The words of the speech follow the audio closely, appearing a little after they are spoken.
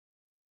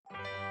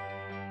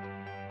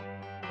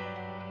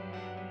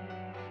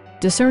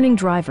Discerning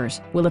drivers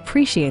will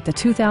appreciate the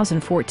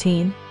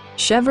 2014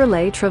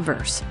 Chevrolet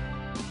Traverse.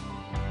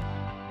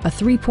 A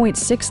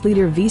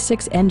 3.6-liter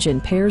V6 engine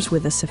pairs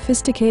with a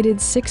sophisticated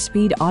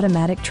 6-speed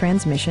automatic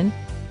transmission,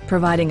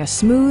 providing a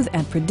smooth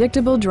and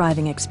predictable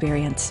driving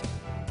experience.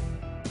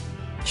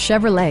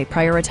 Chevrolet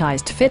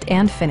prioritized fit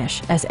and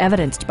finish as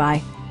evidenced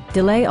by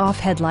delay-off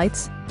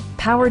headlights,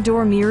 power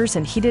door mirrors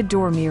and heated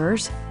door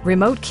mirrors,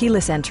 remote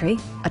keyless entry,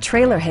 a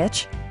trailer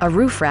hitch, a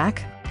roof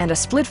rack, and a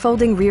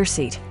split-folding rear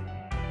seat.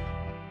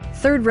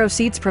 Third-row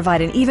seats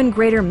provide an even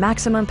greater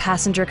maximum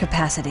passenger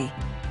capacity.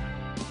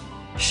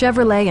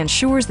 Chevrolet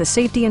ensures the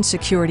safety and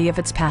security of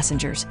its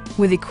passengers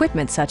with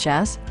equipment such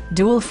as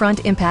dual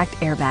front impact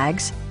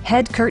airbags,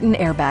 head curtain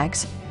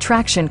airbags,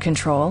 traction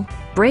control,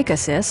 brake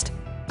assist,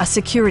 a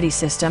security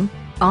system,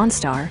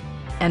 OnStar,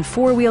 and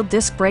four-wheel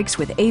disc brakes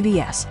with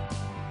ABS.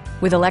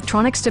 With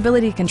electronic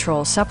stability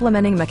control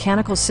supplementing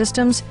mechanical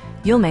systems,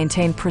 you'll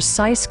maintain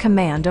precise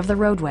command of the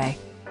roadway.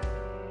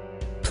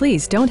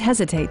 Please don't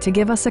hesitate to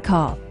give us a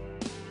call.